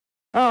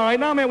All right,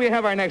 now may we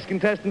have our next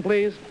contestant,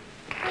 please?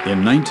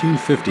 In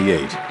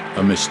 1958,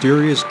 a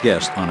mysterious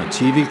guest on a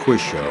TV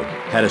quiz show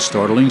had a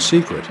startling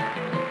secret.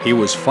 He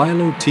was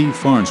Philo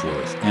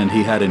Farnsworth, and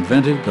he had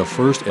invented the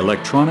first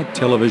electronic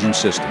television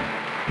system.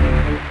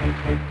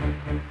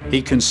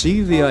 He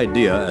conceived the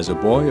idea as a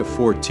boy of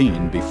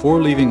 14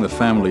 before leaving the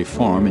family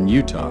farm in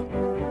Utah.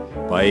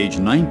 By age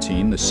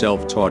 19, the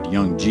self-taught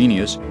young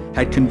genius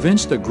had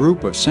convinced a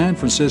group of San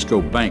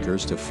Francisco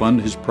bankers to fund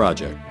his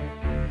project.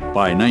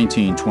 By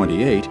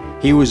 1928,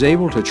 he was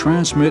able to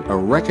transmit a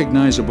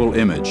recognizable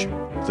image.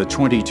 The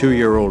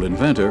 22-year-old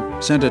inventor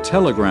sent a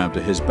telegram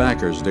to his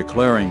backers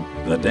declaring,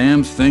 "The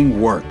damn thing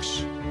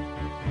works."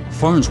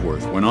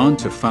 Farnsworth went on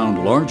to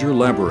found larger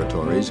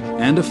laboratories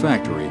and a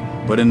factory,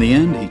 but in the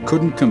end he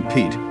couldn't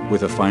compete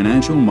with the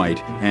financial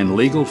might and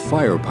legal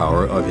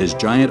firepower of his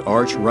giant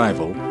arch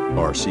rival,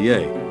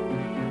 RCA.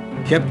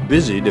 Kept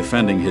busy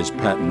defending his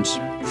patents,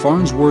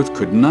 Farnsworth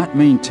could not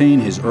maintain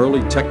his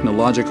early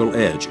technological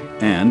edge,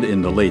 and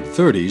in the late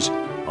 30s,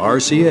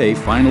 RCA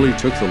finally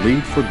took the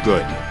lead for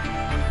good.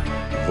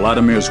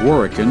 Vladimir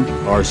Zworykin,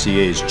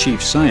 RCA's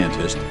chief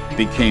scientist,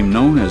 became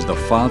known as the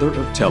father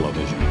of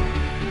television.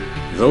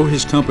 Though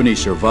his company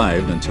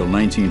survived until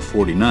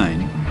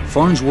 1949,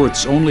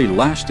 Farnsworth's only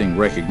lasting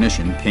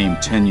recognition came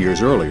 10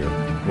 years earlier,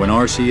 when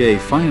RCA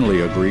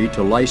finally agreed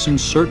to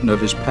license certain of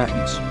his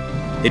patents.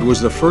 It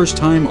was the first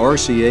time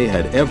RCA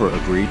had ever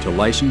agreed to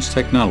license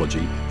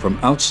technology from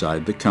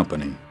outside the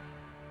company.